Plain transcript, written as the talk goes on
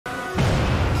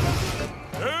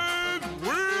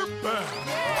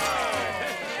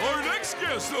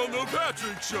guest on the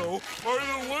Patrick Show are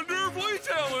the wonderfully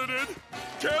talented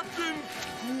Captain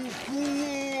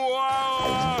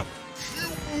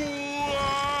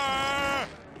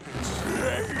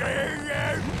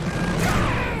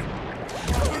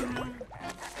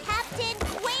Captain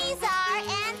Quasar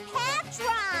and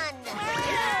Pat-Tron.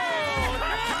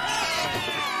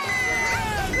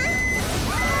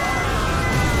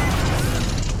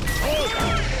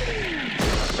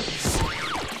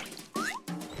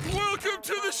 Welcome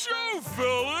to the show,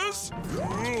 fellas!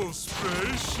 Cool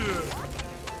spaceship.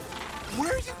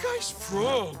 Where are you guys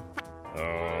from?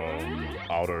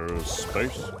 Outer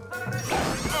space?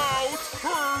 Out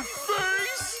her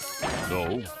face?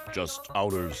 No, just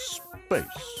outer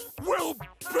space. Well,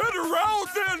 better out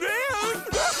than in!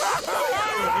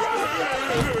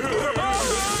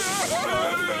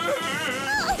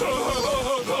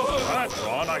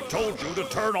 Pat-Tron, I told you to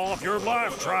turn off your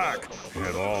laugh track.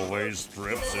 It always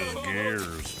trips his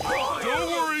gears.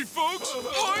 Don't worry, folks.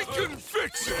 I can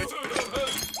fix it.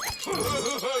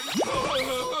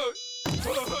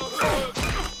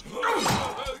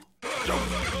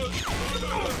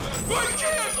 I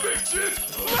can't fix it!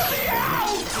 Let me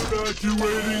out!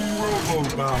 Evacuating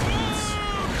robo-balance.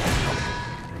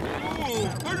 Oh,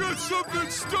 I got something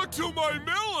stuck to my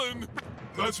melon.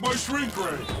 That's my shrink ray.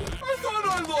 I thought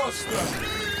I lost that.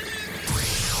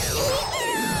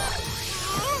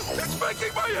 It's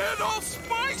making my head all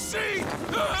spicy!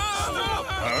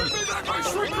 Give me back my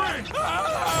shrink ray!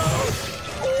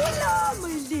 Hola,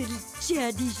 my little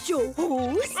chatty show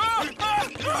host.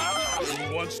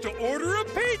 Who wants to order a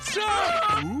pizza?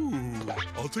 Ooh,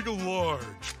 I'll take a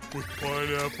large with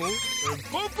pineapple and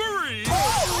potpourri.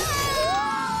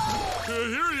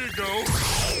 Here you go.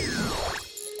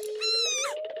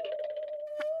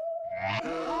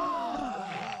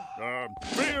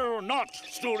 Fear not,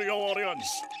 studio audience.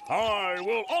 I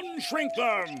will unshrink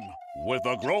them with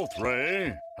a growth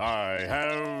ray I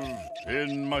have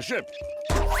in my ship.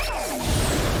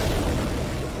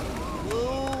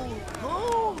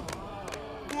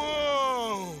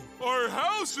 Whoa! Our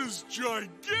house is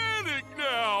gigantic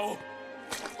now.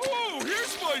 Oh,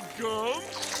 here's my gum.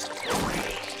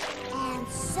 And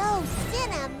so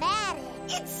cinematic.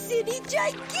 It's city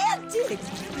gigantic.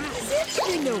 Is that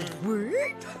even a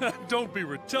word? Don't be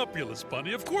retupulous,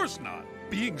 Bunny. Of course not.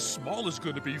 Being small is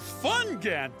going to be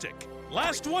fun-gantic.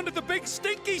 Last one to the big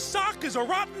stinky sock is a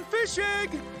rotten fish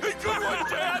egg. Hey, good one,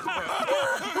 Dad.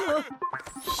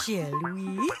 Shall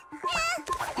we?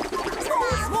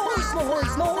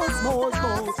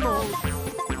 Small.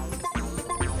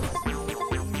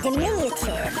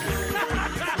 Diminutive.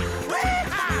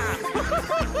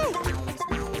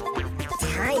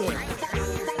 Tiny.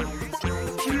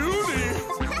 Cutie.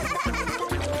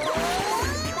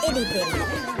 Itty bitty.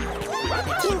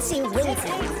 Teensy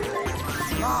wincy.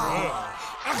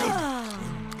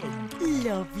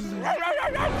 Lovely.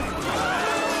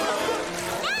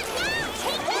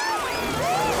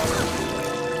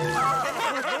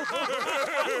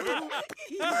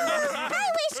 I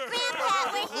wish Grandpa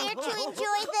were here to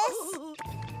enjoy this.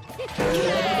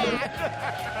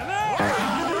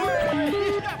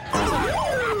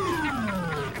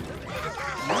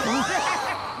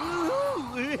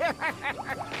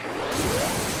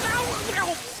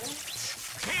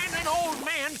 Can an old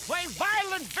man play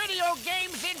violent video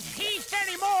games in peace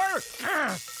anymore?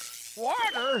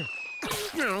 Water?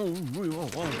 We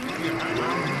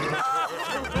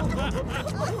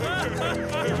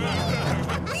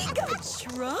got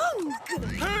shrunk.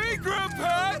 Hey,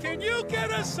 Grandpa, can you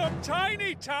get us some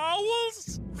tiny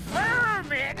towels?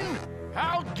 Vermin!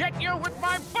 I'll get you with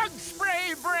my bug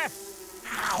spray breath.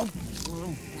 Ow.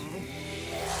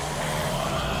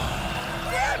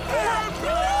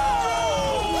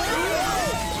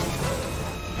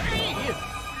 Hey,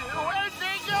 where'd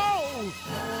they go?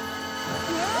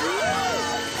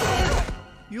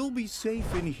 You'll be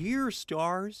safe in here,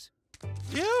 Stars.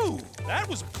 Ew, that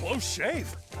was a close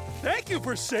shave. Thank you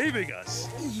for saving us.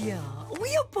 Yeah,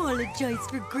 we apologize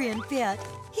for Grandpa.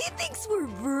 He thinks we're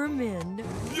vermin.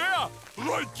 Yeah,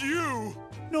 like you.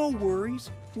 No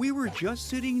worries. We were just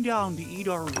sitting down to eat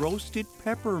our roasted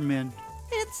peppermint.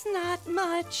 It's not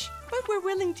much, but we're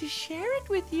willing to share it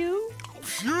with you.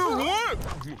 Sure what?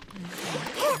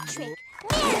 Patrick,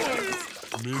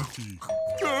 Minty.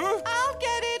 I'll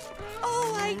get it.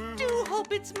 Oh, I do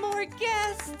hope it's more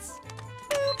guests.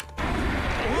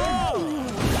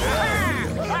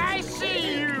 I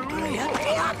see you!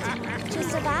 to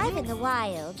survive in the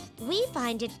wild, we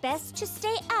find it best to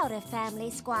stay out of family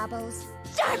squabbles.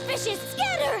 Starfishes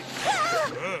scatter!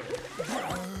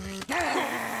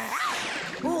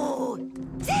 Oh,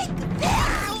 take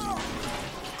that!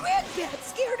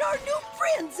 Grandpa's our new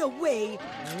friends away.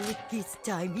 This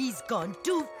time he's gone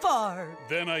too far.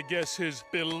 Then I guess his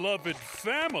beloved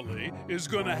family is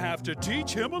gonna have to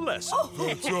teach him a lesson.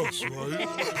 That's us, right?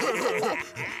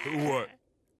 What?